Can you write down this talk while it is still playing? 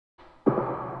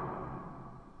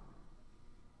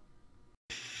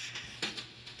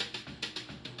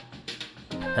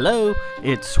Hello,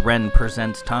 it's Ren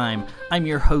Presents time. I'm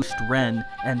your host, Ren,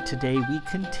 and today we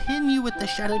continue with the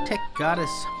Shadow Tech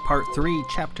Goddess, Part 3,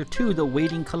 Chapter 2, The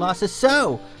Waiting Colossus.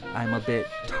 So, I'm a bit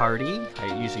tardy.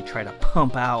 I usually try to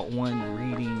pump out one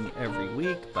reading every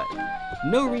week, but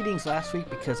no readings last week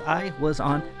because I was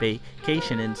on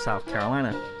vacation in South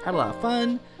Carolina. Had a lot of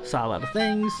fun, saw a lot of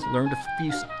things, learned a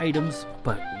few items,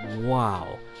 but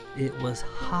wow, it was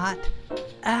hot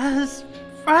as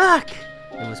fuck!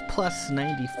 It was plus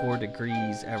 94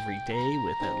 degrees every day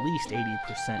with at least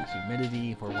 80%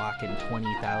 humidity. We're walking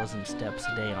 20,000 steps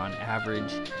a day on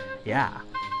average. Yeah,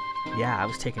 I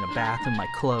was taking a bath in my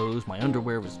clothes, my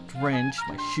underwear was drenched,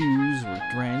 my shoes were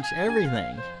drenched,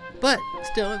 everything. But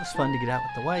still, it was fun to get out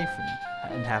with the wife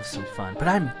and have some fun. But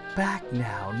I'm back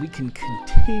now, and we can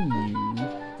continue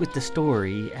with the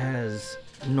story as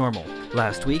normal.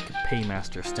 Last week,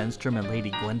 Paymaster Stenstrom and Lady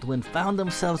Gwendolyn found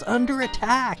themselves under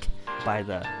attack by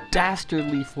the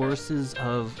dastardly forces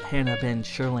of Hannah Ben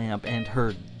Sherlamp and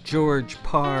her George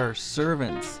Parr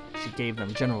servants. She gave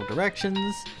them general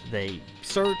directions. They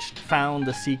searched, found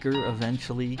the seeker,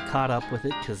 eventually caught up with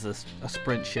it because a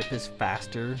sprint ship is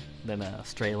faster than a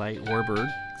stray light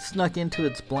warbird. Snuck into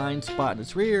its blind spot in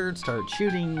its rear and started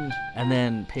shooting. And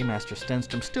then Paymaster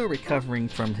Stenstrom, still recovering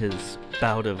from his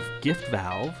bout of gift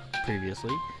valve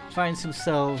previously, finds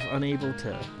himself unable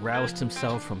to roust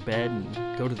himself from bed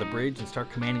and go to the bridge and start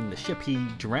commanding the ship. He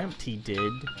dreamt he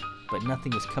did, but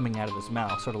nothing was coming out of his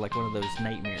mouth, sort of like one of those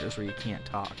nightmares where you can't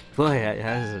talk. Boy,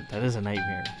 that is a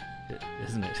nightmare,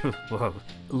 isn't it? Whoa.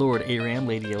 Lord Aram,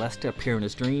 Lady Alesta appear in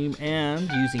his dream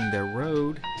and, using their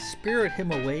road, spirit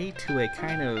him away to a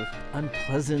kind of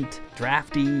unpleasant,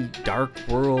 drafty, dark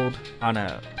world on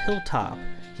a hilltop.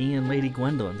 He and Lady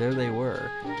Gwendolyn, there they were,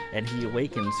 and he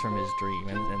awakens from his dream,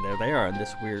 and there they are on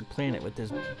this weird planet with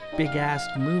this big-ass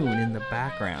moon in the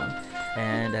background.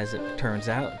 And as it turns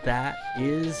out, that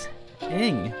is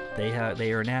Ing. They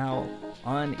are now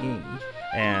on Ing,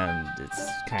 and it's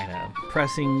kind of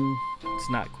pressing. It's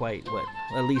not quite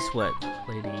at least what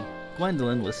Lady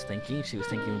Gwendolyn was thinking. She was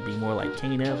thinking it would be more like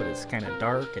Cana, but it's kind of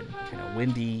dark and kind of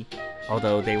windy,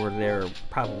 although they were there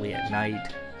probably at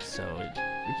night, so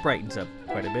it brightens up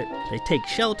quite a bit. They take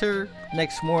shelter.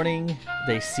 Next morning,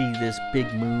 they see this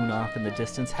big moon off in the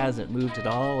distance, hasn't moved at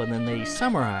all, and then they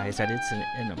summarize that it's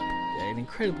an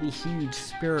incredibly huge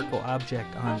spherical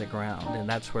object on the ground, and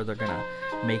that's where they're gonna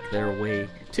make their way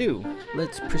to.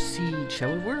 Let's proceed,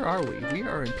 shall we? Where are we? We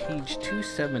are on page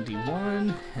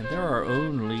 271, and there are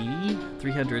only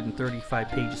 335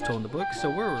 pages total in the book, so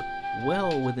we're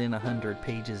well within 100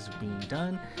 pages of being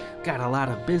done. Got a lot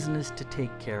of business to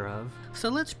take care of. So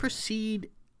let's proceed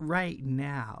right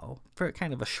now for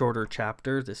kind of a shorter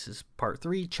chapter. This is part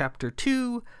 3, chapter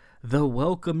 2, The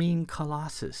Welcoming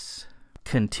Colossus.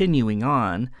 Continuing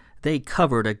on, they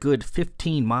covered a good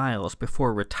 15 miles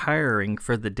before retiring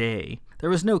for the day. There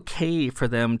was no cave for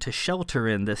them to shelter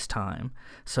in this time,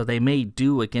 so they made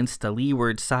do against the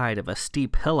leeward side of a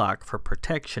steep hillock for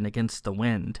protection against the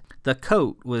wind. The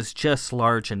coat was just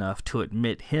large enough to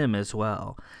admit him as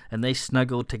well, and they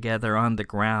snuggled together on the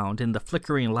ground in the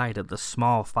flickering light of the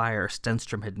small fire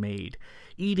Stenstrom had made,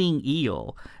 eating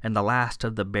eel and the last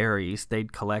of the berries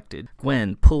they'd collected.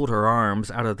 Gwen pulled her arms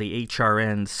out of the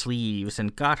HRN sleeves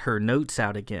and got her notes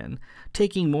out again,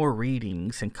 taking more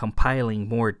readings and compiling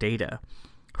more data.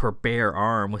 Her bare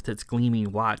arm with its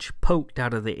gleaming watch poked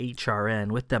out of the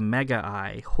HRN with the mega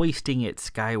eye hoisting it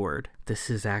skyward.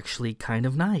 This is actually kind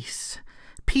of nice.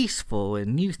 Peaceful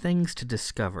and new things to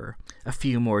discover. A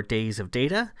few more days of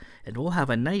data, and we'll have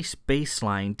a nice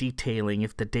baseline detailing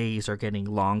if the days are getting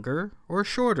longer or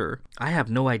shorter. I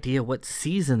have no idea what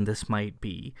season this might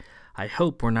be. I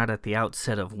hope we're not at the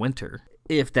outset of winter.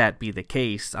 If that be the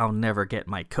case, I'll never get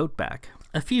my coat back.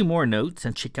 A few more notes,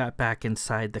 and she got back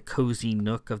inside the cozy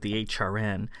nook of the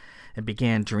HRN and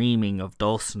began dreaming of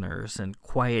dulciners and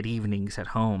quiet evenings at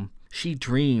home. She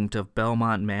dreamed of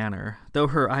Belmont Manor, though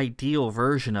her ideal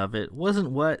version of it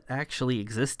wasn't what actually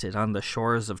existed on the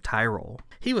shores of Tyrol.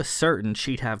 He was certain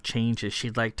she'd have changes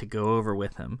she'd like to go over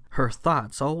with him. Her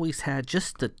thoughts always had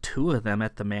just the two of them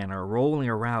at the manor, rolling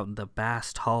around the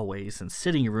vast hallways and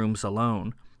sitting rooms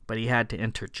alone. But he had to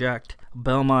interject.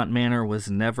 Belmont Manor was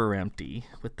never empty,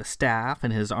 with the staff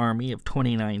and his army of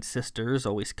 29 sisters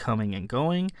always coming and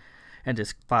going, and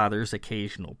his father's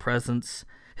occasional presence.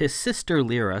 His sister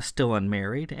Lyra, still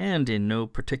unmarried, and in no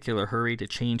particular hurry to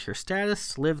change her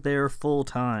status, lived there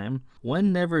full-time.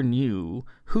 One never knew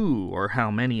who or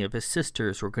how many of his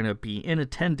sisters were going to be in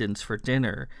attendance for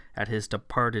dinner at his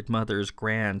departed mother's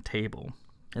grand table.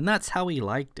 And that's how he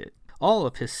liked it. All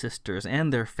of his sisters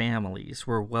and their families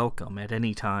were welcome at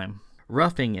any time.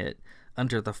 Roughing it,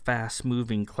 Under the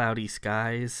fast-moving cloudy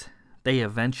skies, they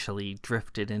eventually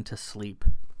drifted into sleep.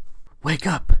 "Wake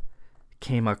up!"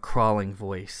 came a crawling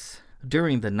voice.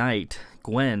 During the night,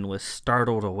 Gwen was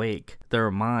startled awake, their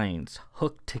minds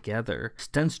hooked together.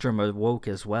 Stenstrom awoke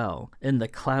as well. In the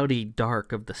cloudy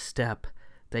dark of the steppe,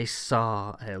 they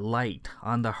saw a light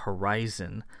on the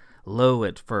horizon, low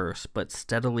at first, but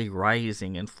steadily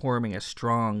rising and forming a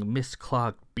strong,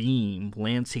 mist-clogged beam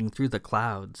lancing through the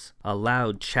clouds. A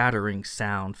loud chattering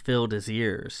sound filled his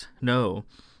ears. No,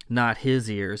 not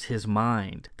his ears, his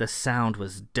mind. The sound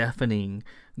was deafening,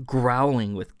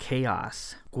 growling with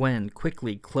chaos. Gwen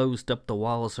quickly closed up the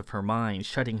walls of her mind,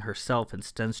 shutting herself and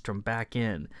Stenstrom back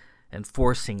in and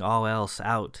forcing all else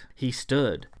out. He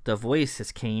stood. The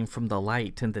voices came from the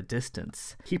light in the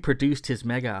distance. He produced his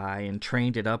mega-eye and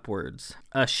trained it upwards.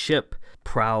 A ship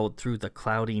prowled through the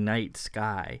cloudy night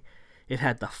sky. It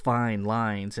had the fine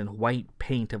lines and white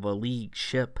paint of a League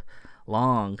ship,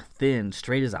 long, thin,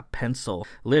 straight as a pencil,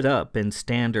 lit up in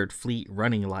standard fleet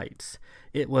running lights.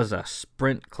 It was a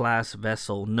Sprint-class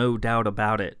vessel, no doubt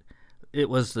about it. It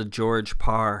was the George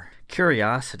Parr.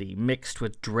 Curiosity mixed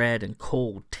with dread and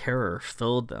cold terror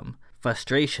filled them.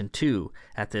 Frustration, too,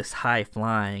 at this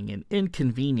high-flying and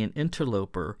inconvenient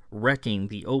interloper wrecking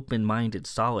the open-minded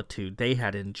solitude they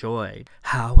had enjoyed.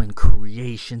 How in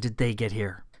creation did they get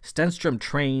here? Stenstrom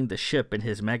trained the ship in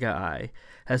his mega-eye.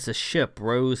 As the ship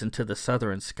rose into the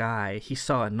southern sky, he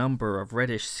saw a number of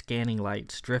reddish scanning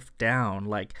lights drift down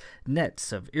like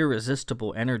nets of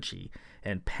irresistible energy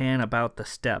and pan about the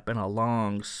steppe in a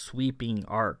long, sweeping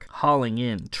arc, hauling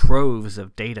in troves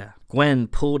of data. Gwen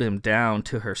pulled him down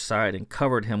to her side and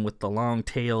covered him with the long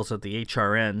tails of the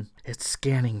HRN. "It's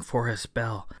scanning for us,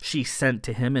 Bell," she sent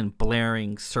to him in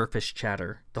blaring surface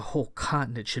chatter. "The whole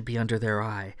continent should be under their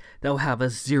eye. They'll have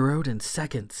us zeroed in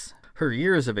seconds." Her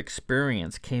years of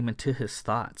experience came into his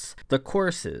thoughts. The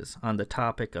courses on the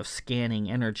topic of scanning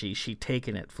energy she'd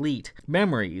taken at Fleet,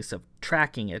 memories of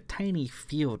tracking a tiny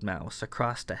field mouse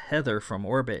across a heather from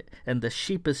orbit, and the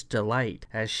sheepish delight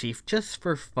as she, just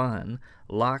for fun,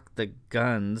 locked the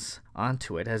guns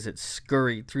onto it as it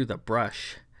scurried through the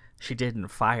brush. She didn't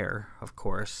fire, of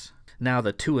course. Now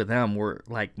the two of them were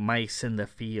like mice in the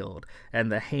field,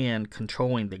 and the hand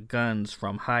controlling the guns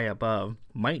from high above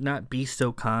might not be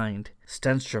so kind.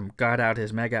 Stenstrom got out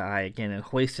his mega-eye again and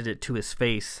hoisted it to his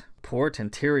face. Port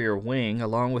interior wing,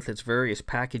 along with its various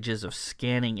packages of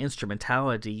scanning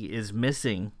instrumentality, is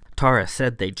missing. Tara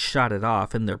said they'd shot it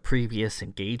off in their previous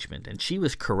engagement, and she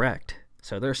was correct.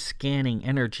 So their scanning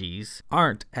energies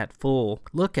aren't at full.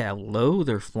 Look how low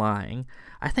they're flying.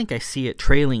 I think I see it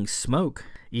trailing smoke.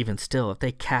 Even still, if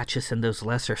they catch us in those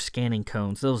lesser scanning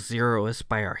cones, they'll zero us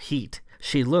by our heat.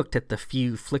 She looked at the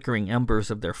few flickering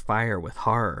embers of their fire with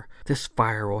horror. "This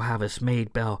fire will have us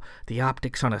made, Bell. The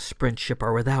optics on a Sprint ship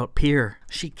are without peer."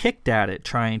 She kicked at it,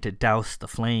 trying to douse the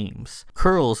flames.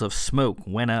 Curls of smoke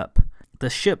went up. The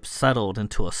ship settled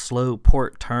into a slow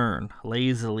port turn,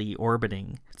 lazily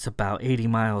orbiting. It's about 80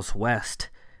 miles west.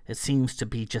 It seems to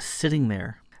be just sitting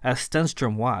there. As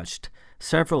Stenstrom watched,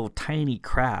 several tiny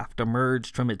craft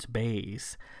emerged from its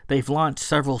bays. They've launched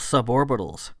several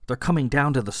suborbitals. They're coming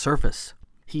down to the surface.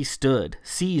 He stood,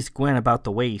 seized Gwen about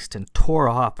the waist, and tore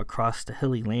off across the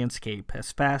hilly landscape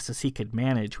as fast as he could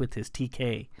manage with his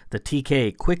TK. The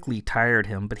TK quickly tired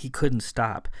him, but he couldn't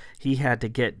stop. He had to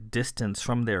get distance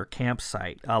from their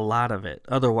campsite, a lot of it.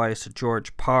 Otherwise, the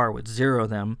George Parr would zero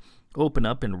them, open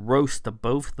up, and roast the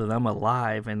both of them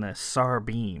alive in a SAR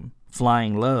beam.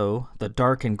 Flying low, the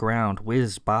darkened ground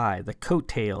whizzed by, the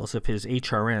coattails of his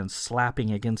HRN slapping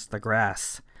against the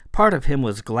grass. Part of him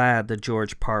was glad the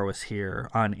George Parr was here,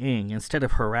 on Ing, instead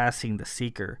of harassing the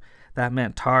Seeker. That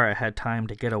meant Tara had time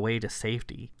to get away to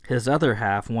safety. His other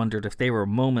half wondered if they were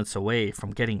moments away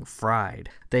from getting fried.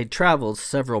 They'd traveled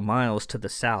several miles to the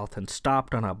south and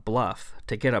stopped on a bluff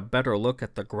to get a better look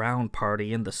at the ground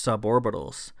party in the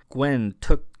suborbitals. Gwen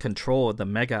took control of the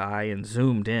mega-eye and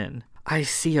zoomed in. "I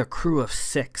see a crew of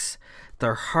 6.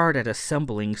 They're hard at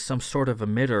assembling some sort of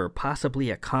emitter, possibly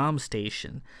a comm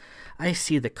station. I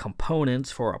see the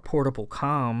components for a portable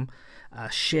comm, a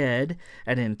shed,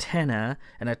 an antenna,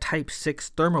 and a Type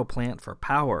 6 thermoplant for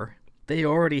power. They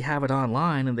already have it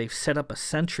online, and they've set up a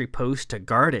sentry post to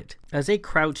guard it." As they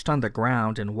crouched on the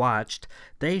ground and watched,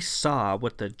 they saw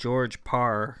what the George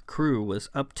Parr crew was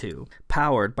up to.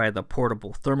 Powered by the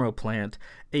portable thermoplant,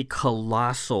 a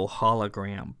colossal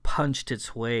hologram punched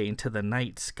its way into the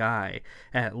night sky,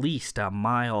 at least a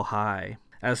mile high.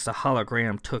 As the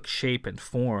hologram took shape and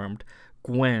formed,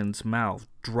 Gwen's mouth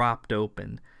dropped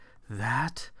open.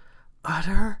 "That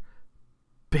utter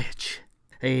bitch."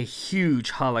 A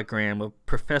huge hologram of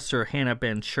Professor Hannah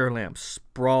Ben Sherlamp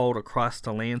sprawled across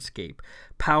the landscape,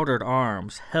 powdered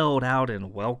arms held out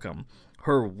in welcome,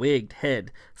 her wigged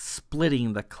head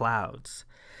splitting the clouds.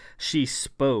 She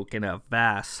spoke in a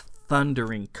vast,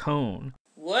 thundering cone.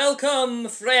 Welcome,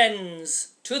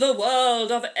 friends, to the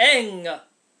world of Eng,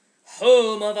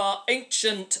 home of our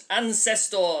ancient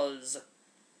ancestors.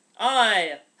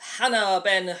 I, Hannah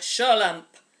Ben Sherlamp,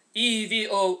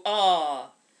 EVOR,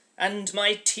 and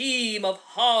my team of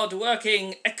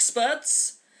hard-working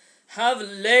experts have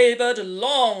labored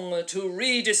long to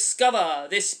rediscover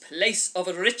this place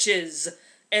of riches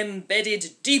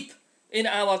embedded deep in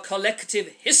our collective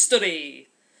history,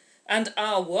 and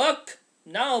our work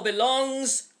now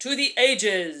belongs to the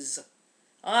ages.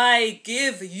 I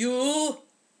give you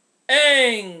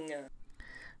Eng.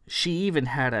 She even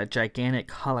had a gigantic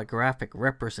holographic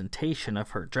representation of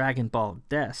her Dragon Ball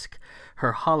desk.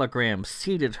 Her hologram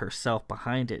seated herself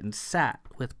behind it and sat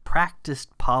with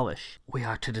practiced polish. "We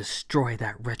ought to destroy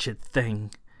that wretched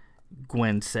thing,"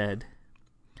 Gwen said.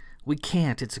 "We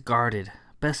can't, it's guarded.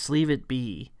 Best leave it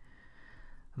be."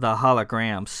 The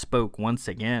hologram spoke once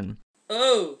again.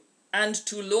 "Oh, and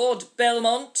to Lord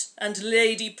Belmont and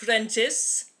Lady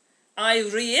Prentice, I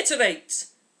reiterate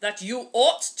that you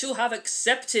ought to have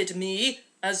accepted me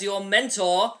as your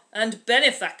mentor and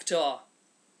benefactor.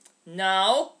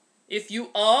 Now, if you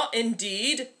are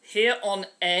indeed here on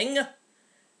Eng,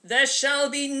 there shall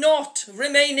be naught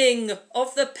remaining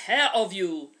of the pair of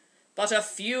you, but a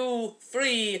few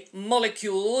free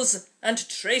molecules and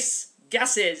trace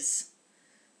gases.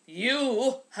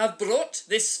 You have brought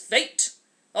this fate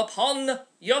upon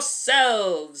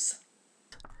yourselves."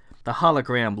 The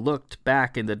hologram looked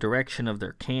back in the direction of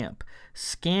their camp.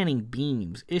 Scanning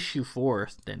beams issue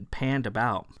forth and panned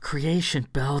about. "Creation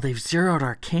Bell, they've zeroed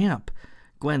our camp."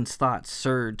 Gwen's thoughts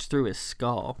surged through his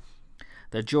skull.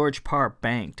 The George Parr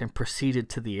banked and proceeded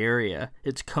to the area,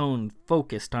 its cone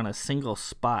focused on a single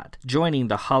spot, joining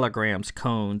the hologram's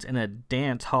cones in a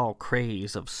dance hall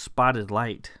craze of spotted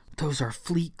light. "Those are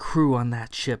fleet crew on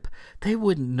that ship. They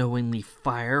wouldn't knowingly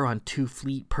fire on 2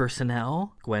 fleet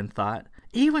personnel," Gwen thought.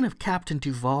 "Even if Captain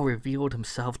Duval revealed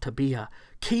himself to be a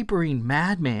capering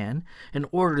madman and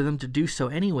ordered them to do so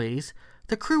anyways,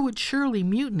 the crew would surely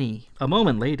mutiny." A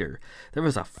moment later, there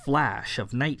was a flash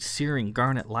of night-searing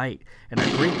garnet light, and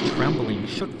a great trembling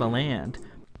shook the land.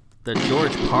 The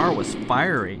George Parr was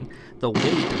firing. The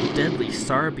weight of deadly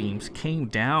starbeams came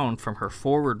down from her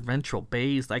forward ventral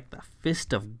bays like the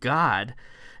fist of God,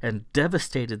 and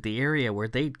devastated the area where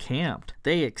they'd camped.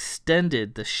 They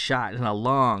extended the shot in a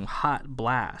long, hot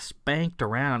blast, banked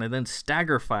around, and then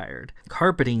stagger-fired,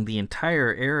 carpeting the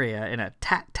entire area in a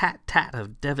tat-tat-tat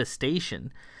of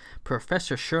devastation.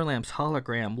 Professor Sherlamp's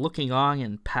hologram looking on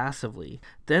impassively.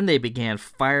 Then they began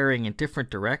firing in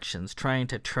different directions, trying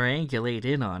to triangulate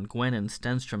in on Gwen and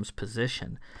Stenstrom's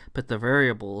position, but the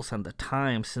variables and the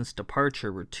time since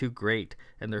departure were too great,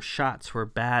 and their shots were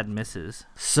bad misses.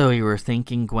 "So you were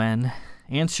thinking, Gwen?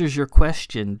 Answers your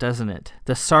question, doesn't it?"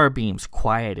 The starbeams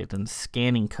quieted and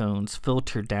scanning cones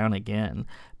filtered down again,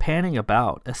 panning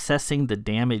about, assessing the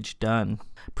damage done.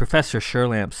 Professor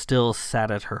Sherlamp still sat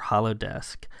at her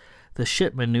holodesk. The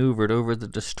ship maneuvered over the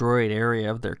destroyed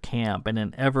area of their camp in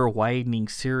an ever-widening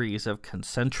series of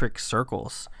concentric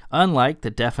circles. Unlike the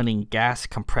deafening gas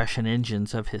compression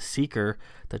engines of his seeker,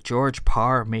 the George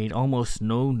Parr made almost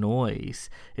no noise.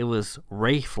 It was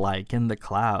wraith-like in the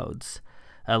clouds.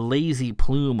 A lazy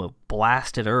plume of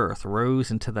blasted earth rose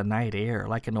into the night air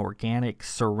like an organic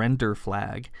surrender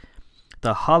flag.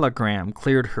 The hologram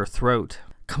cleared her throat.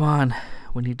 "Come on,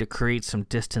 we need to create some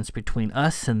distance between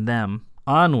us and them."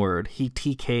 Onward, he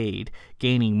TK'd,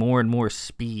 gaining more and more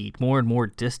speed, more and more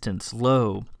distance,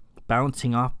 low,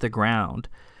 bouncing off the ground.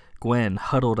 Gwen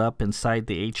huddled up inside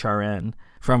the HRN.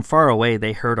 From far away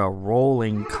they heard a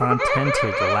rolling,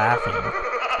 contented laughing,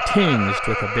 tinged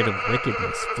with a bit of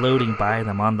wickedness floating by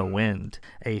them on the wind.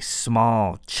 A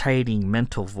small, chiding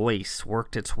mental voice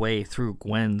worked its way through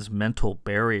Gwen's mental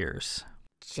barriers.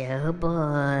 "Joe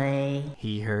boy,"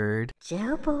 he heard.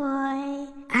 "Joe boy,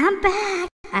 I'm back.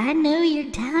 I know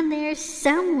you're down there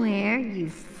somewhere, you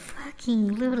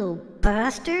fucking little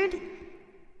bastard.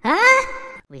 Huh?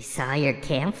 We saw your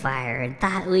campfire and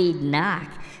thought we'd knock,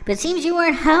 but seems you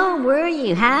weren't home, were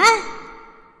you, huh?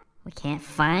 We can't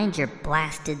find your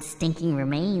blasted, stinking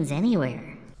remains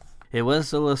anywhere." It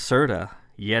was the Lacerda,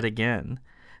 yet again.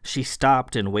 She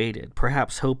stopped and waited,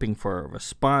 perhaps hoping for a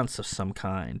response of some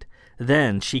kind.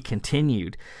 Then she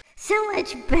continued, "So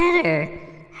much better.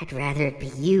 I'd rather it be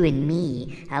you and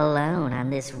me alone on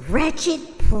this wretched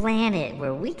planet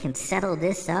where we can settle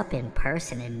this up in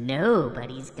person and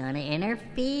nobody's gonna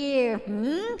interfere.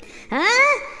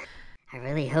 Huh? I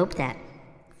really hope that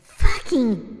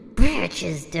fucking bitch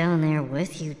is down there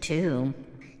with you too.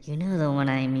 You know the one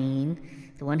I mean.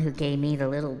 The one who gave me the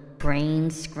little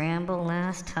brain scramble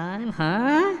last time,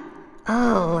 huh?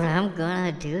 Oh, what I'm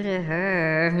gonna do to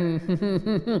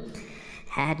her.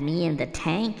 Had me in the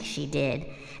tank, she did.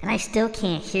 And I still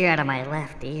can't hear out of my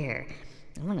left ear.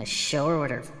 I'm gonna show her what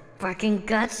her fucking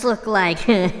guts look like.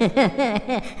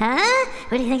 Huh?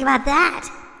 What do you think about that?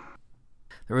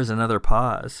 There was another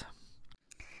pause.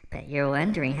 Bet you're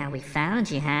wondering how we found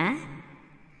you, huh?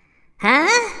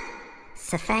 Huh?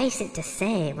 Suffice it to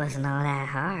say, it wasn't all that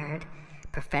hard.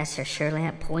 Professor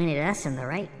Sherlamp pointed us in the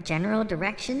right general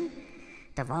direction.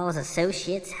 Duvall's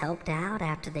associates helped out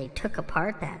after they took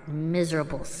apart that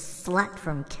miserable slut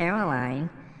from Caroline.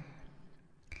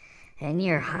 And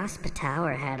your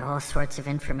hospitaller had all sorts of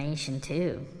information,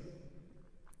 too.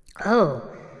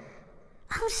 Oh,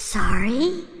 I'm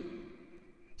sorry.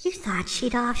 You thought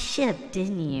she'd off-ship,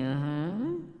 didn't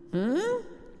you,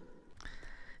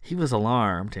 He was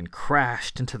alarmed and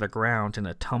crashed into the ground in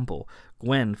a tumble.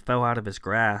 Gwen fell out of his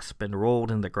grasp and rolled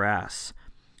in the grass.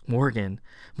 Morgan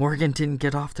didn't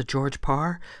get off the George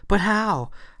Parr? But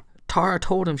how? Tara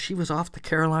told him she was off the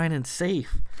Caroline and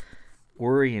safe.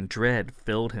 Worry and dread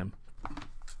filled him.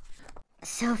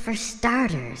 So for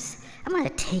starters, I'm gonna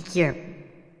take your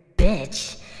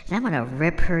bitch and I'm gonna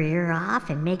rip her ear off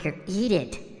and make her eat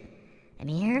it. An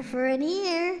ear for an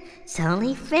ear. It's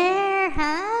only fair,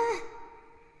 huh?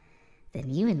 Then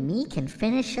you and me can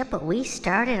finish up what we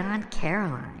started on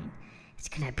Caroline. It's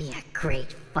gonna be a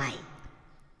great fight.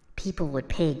 People would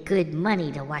pay good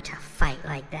money to watch a fight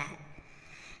like that.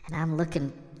 And I'm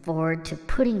looking forward to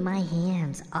putting my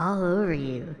hands all over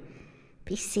you.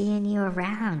 Be seeing you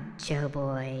around, Joe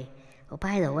boy. Oh,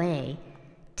 by the way,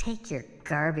 take your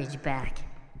garbage back.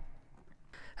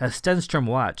 As Stenstrom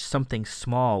watched, something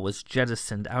small was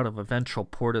jettisoned out of a ventral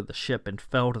port of the ship and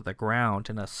fell to the ground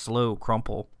in a slow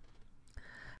crumple.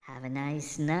 Have a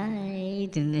nice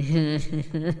night.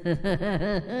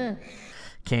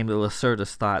 Came the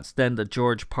Lacerda's thoughts. Then the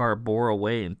George Parr bore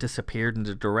away and disappeared in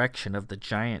the direction of the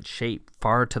giant shape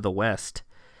far to the west.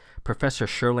 Professor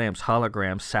Sherlamp's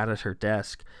hologram sat at her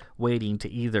desk, waiting to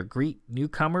either greet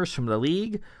newcomers from the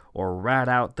League or rat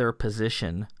out their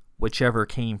position, whichever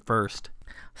came first.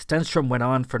 Stenstrom went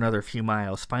on for another few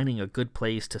miles, finding a good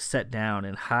place to set down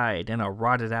and hide in a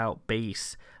rotted-out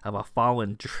base of a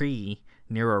fallen tree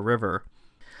near a river.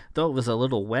 Though it was a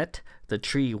little wet, the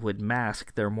tree would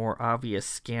mask their more obvious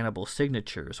scannable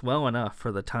signatures well enough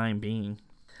for the time being.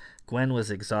 Gwen was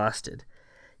exhausted.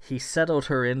 He settled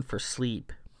her in for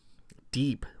sleep,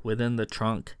 deep within the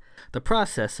trunk. The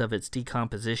process of its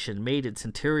decomposition made its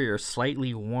interior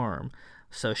slightly warm,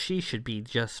 so she should be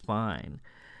just fine.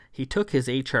 He took his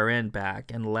HRN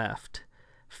back and left,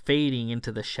 fading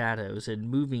into the shadows and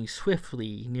moving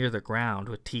swiftly near the ground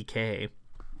with TK.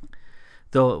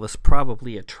 Though it was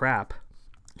probably a trap,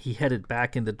 he headed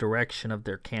back in the direction of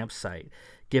their campsite,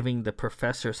 giving the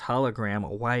professor's hologram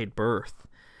a wide berth.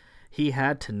 He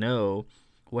had to know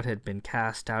what had been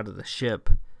cast out of the ship,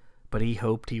 but he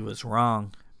hoped he was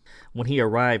wrong. When he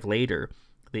arrived later,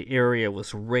 the area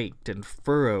was raked and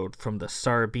furrowed from the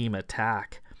Sarbeam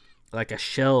attack, like a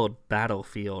shelled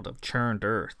battlefield of churned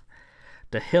earth.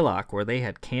 The hillock where they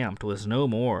had camped was no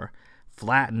more,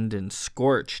 flattened and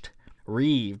scorched,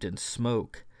 wreathed in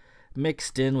smoke.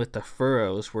 Mixed in with the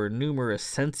furrows were numerous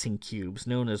sensing cubes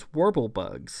known as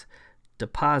warble-bugs,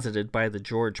 deposited by the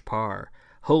George Parr,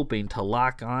 hoping to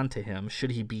lock on to him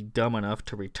should he be dumb enough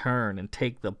to return and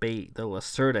take the bait the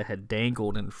Lacerda had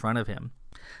dangled in front of him.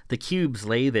 The cubes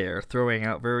lay there, throwing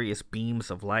out various beams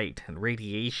of light and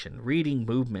radiation, reading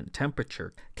movement,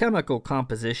 temperature, chemical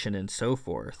composition, and so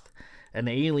forth. An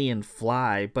alien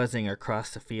fly buzzing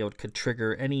across the field could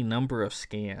trigger any number of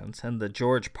scans, and the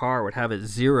George Parr would have it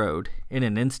zeroed in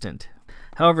an instant.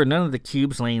 However, none of the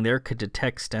cubes laying there could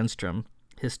detect Stenstrom.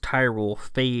 His Tyrol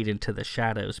fade into the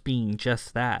shadows, being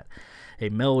just that, a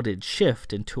melded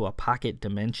shift into a pocket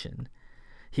dimension.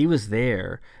 He was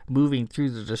there, moving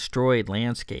through the destroyed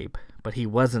landscape, but he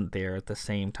wasn't there at the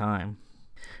same time.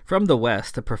 From the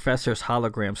west, the professor's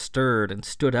hologram stirred and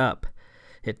stood up.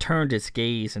 It turned its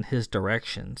gaze in his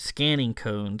direction, scanning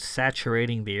cones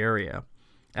saturating the area.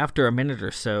 After a minute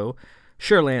or so,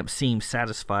 Sherlamp seemed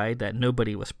satisfied that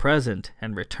nobody was present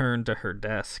and returned to her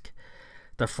desk.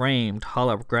 The framed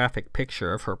holographic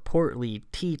picture of her portly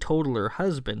teetotaler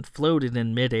husband floated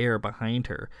in midair behind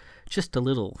her, just a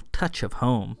little touch of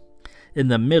home. In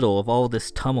the middle of all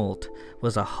this tumult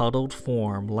was a huddled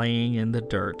form laying in the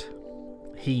dirt.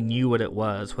 He knew what it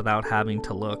was without having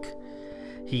to look.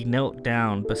 He knelt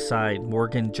down beside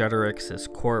Morgan Jutterix's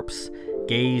corpse,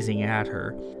 gazing at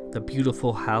her, the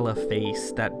beautiful Hala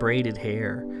face, that braided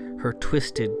hair, her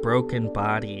twisted, broken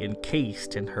body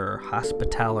encased in her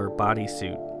hospitaller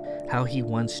bodysuit. How he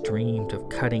once dreamed of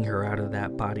cutting her out of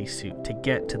that bodysuit to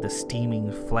get to the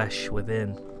steaming flesh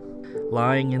within.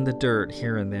 Lying in the dirt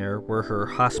here and there were her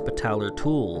hospitaller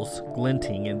tools,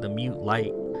 glinting in the mute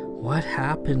light. "What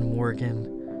happened, Morgan?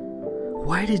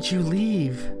 Why did you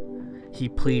leave?" He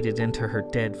pleaded into her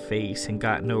dead face and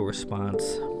got no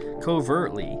response.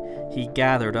 Covertly, he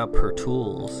gathered up her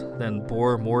tools, then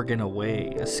bore Morgan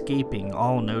away, escaping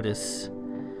all notice.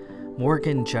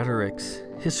 Morgan Jutterix,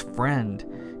 his friend,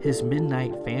 his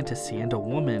midnight fantasy, and a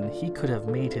woman he could have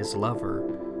made his lover,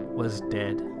 was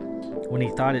dead. When he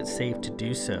thought it safe to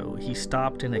do so, he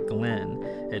stopped in a glen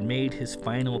and made his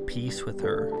final peace with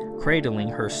her, cradling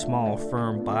her small,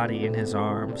 firm body in his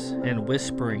arms and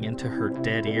whispering into her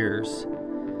dead ears,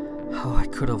 "How I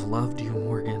could have loved you,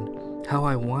 Morgan. How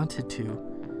I wanted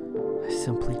to. I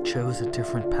simply chose a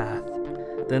different path."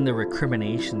 Then the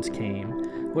recriminations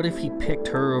came. What if he picked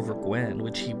her over Gwen?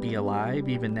 Would she be alive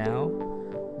even now?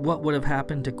 What would have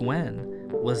happened to Gwen?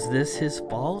 Was this his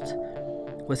fault?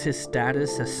 Was his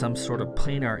status as some sort of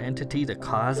planar entity the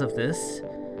cause of this?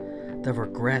 The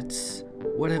regrets,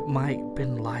 what it might have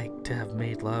been like to have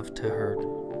made love to her,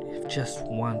 if just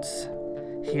once.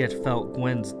 He had felt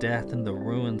Gwen's death in the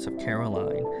ruins of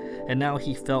Caroline, and now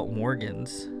he felt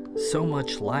Morgan's. So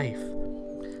much life,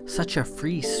 such a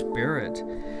free spirit,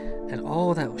 and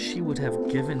all that she would have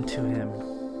given to him.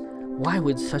 Why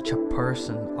would such a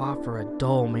person offer a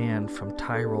dull man from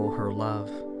Tyrol her love?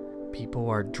 "People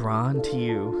are drawn to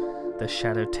you," the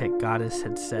Shadow Tech goddess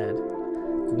had said.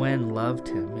 Gwen loved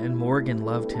him, and Morgan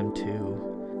loved him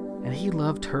too. And he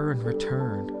loved her in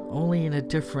return, only in a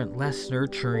different, less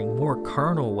nurturing, more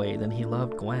carnal way than he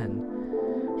loved Gwen.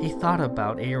 He thought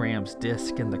about Aram's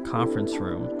disc in the conference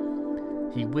room.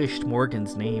 He wished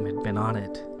Morgan's name had been on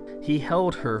it. He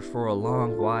held her for a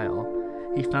long while.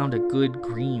 He found a good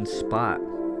green spot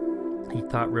he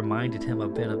thought reminded him a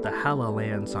bit of the Hala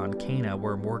lands on Cana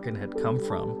where Morgan had come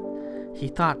from. He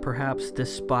thought perhaps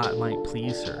this spot might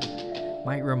please her,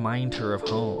 might remind her of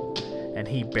home, and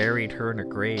he buried her in a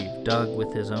grave dug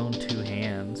with his own 2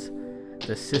 hands,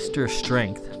 the sister's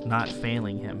strength not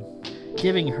failing him.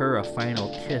 Giving her a final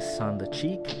kiss on the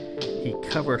cheek, he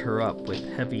covered her up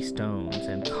with heavy stones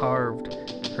and carved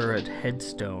her a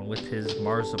headstone with his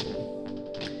marzible.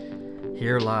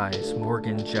 Here lies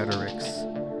Morgan Jutterix,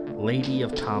 Lady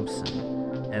of Thompson,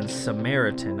 and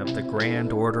Samaritan of the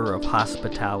Grand Order of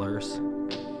Hospitallers.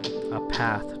 A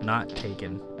path not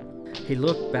taken. He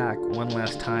looked back one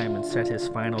last time and said his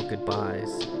final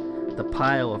goodbyes. The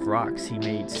pile of rocks he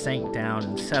made sank down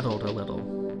and settled a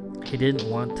little. He didn't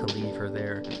want to leave her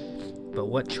there, but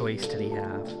what choice did he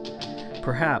have?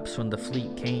 Perhaps when the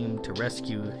fleet came to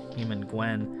rescue him and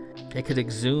Gwen, it could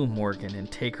exhume Morgan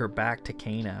and take her back to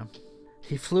Cana.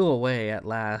 He flew away at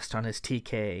last on his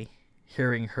TK,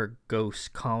 hearing her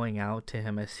ghost calling out to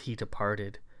him as he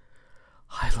departed.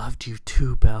 "I loved you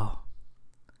too, Belle."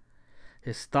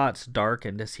 His thoughts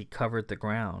darkened as he covered the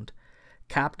ground.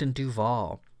 Captain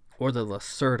Duval, or the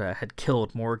Lacerda, had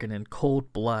killed Morgan in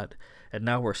cold blood, and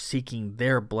now were seeking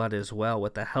their blood as well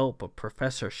with the help of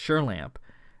Professor Sherlamp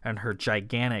and her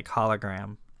gigantic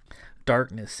hologram.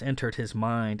 Darkness entered his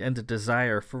mind, and the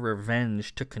desire for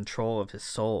revenge took control of his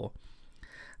soul.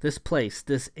 This place,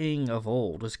 this Ing of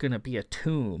old, was going to be a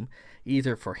tomb,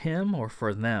 either for him or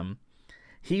for them.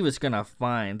 He was going to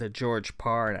find the George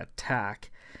Parr and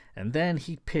attack, and then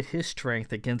he'd pit his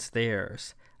strength against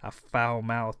theirs. A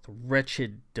foul-mouthed,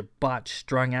 wretched, debauched,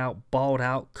 strung-out,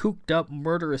 bawled-out, cooped-up,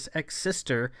 murderous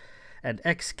ex-sister and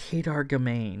ex-Kadar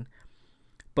Gamain.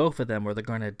 Both of them were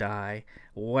going to die.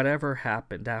 Whatever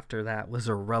happened after that was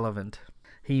irrelevant.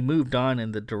 He moved on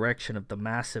in the direction of the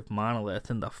massive monolith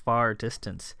in the far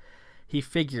distance. He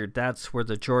figured that's where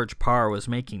the George Parr was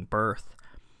making birth.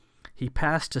 He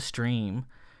passed a stream.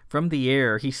 From the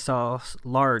air he saw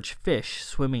large fish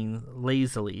swimming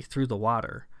lazily through the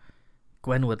water.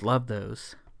 Gwen would love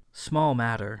those. Small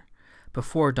matter.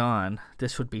 Before dawn,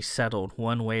 this would be settled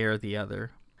one way or the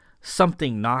other.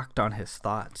 Something knocked on his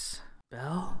thoughts.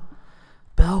 "Belle?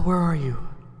 Belle, where are you?"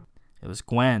 It was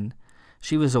Gwen.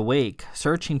 She was awake,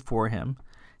 searching for him.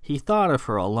 He thought of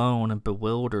her alone and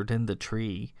bewildered in the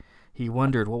tree. He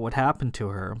wondered what would happen to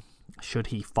her. Should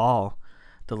he fall?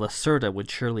 The Lacerda would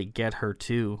surely get her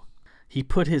too. He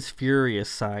put his fury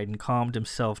aside and calmed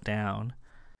himself down.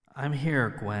 "I'm here,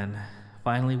 Gwen.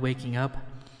 finally waking up.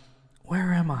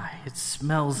 Where am I? It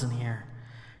smells in here.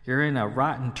 You're in a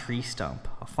rotten tree stump.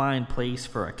 A fine place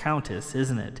for a countess,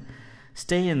 isn't it?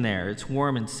 Stay in there. It's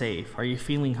warm and safe. Are you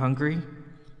feeling hungry?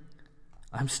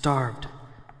 I'm starved.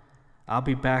 I'll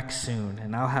be back soon,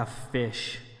 and I'll have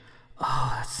fish.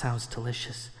 Oh, that sounds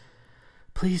delicious.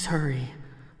 Please hurry.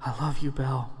 I love you,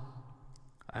 Belle.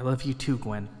 I love you too,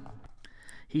 Gwen.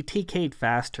 He TK'd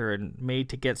faster and made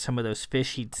to get some of those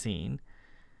fish he'd seen.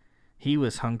 He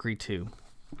was hungry too.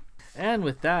 And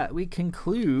with that, we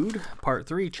conclude Part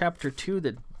 3, Chapter 2,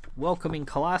 The Welcoming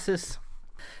Colossus.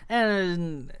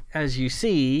 And as you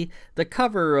see, the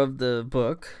cover of the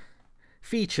book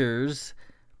features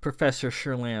Professor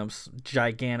Sherlam's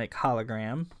gigantic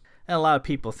hologram. And a lot of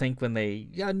people think when they,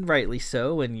 and rightly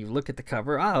so, when you look at the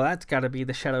cover, oh, that's got to be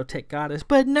the Shadow Tech Goddess.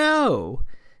 But no,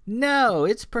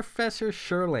 it's Professor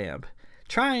Sherlam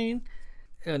trying,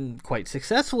 and quite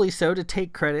successfully so, to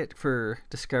take credit for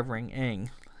discovering Aang.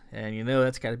 And you know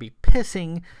that's got to be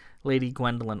pissing Lady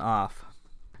Gwendolyn off.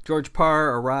 George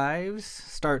Parr arrives,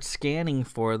 starts scanning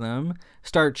for them,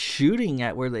 starts shooting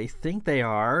at where they think they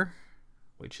are,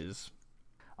 which is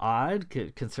odd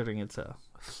considering it's a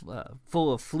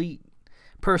full of fleet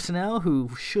personnel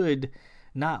who should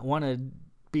not want to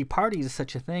be party to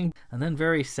such a thing. And then,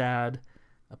 very sad,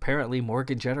 apparently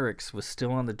Morgan Jeterix was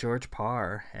still on the George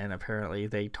Parr, and apparently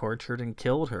they tortured and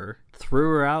killed her, threw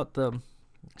her out the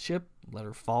ship, let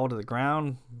her fall to the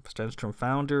ground. Stenstrom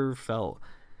found her, felt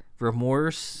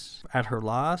remorse at her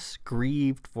loss,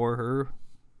 grieved for her,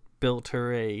 built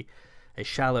her a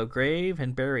shallow grave,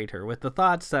 and buried her, with the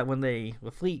thoughts that when the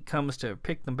fleet comes to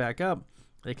pick them back up,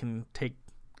 they can take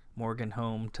Morgan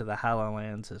home to the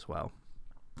Hallowlands as well.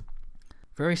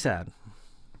 Very sad.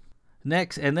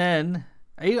 Next, and then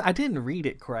I didn't read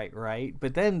it quite right,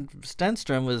 but then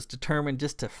Stenstrom was determined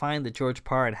just to find the George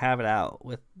Parr and have it out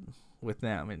with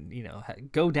them,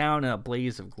 and go down in a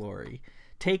blaze of glory.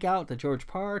 Take out the George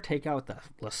Parr, take out the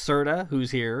Lacerda, who's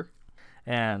here,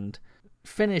 and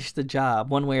finish the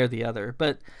job one way or the other.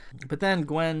 But then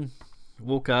Gwen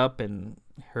woke up and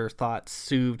her thoughts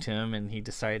soothed him, and he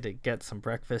decided to get some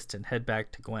breakfast and head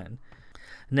back to Gwen.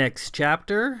 Next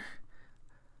chapter,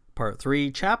 Part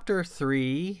 3, Chapter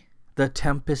 3, The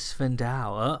Tempest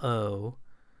Fendal.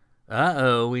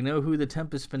 Uh-oh, we know who the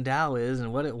Tempest Fendal is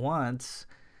and what it wants.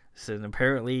 So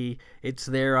apparently it's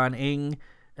there on Aang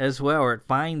as well, or it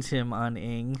finds him on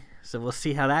Aang. So we'll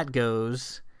see how that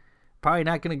goes. Probably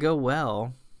not going to go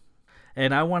well.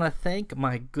 And I want to thank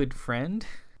my good friend,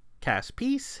 Cass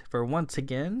Peace, for once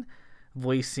again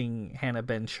voicing Hannah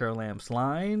Ben Sherlam's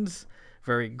lines.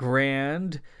 Very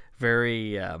grand,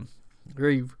 very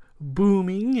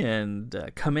booming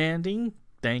and commanding.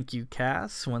 Thank you,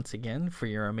 Cass, once again for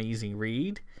your amazing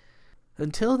read.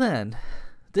 Until then,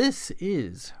 this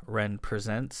is Ren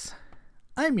Presents.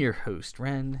 I'm your host,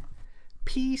 Ren.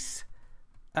 Peace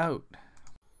out.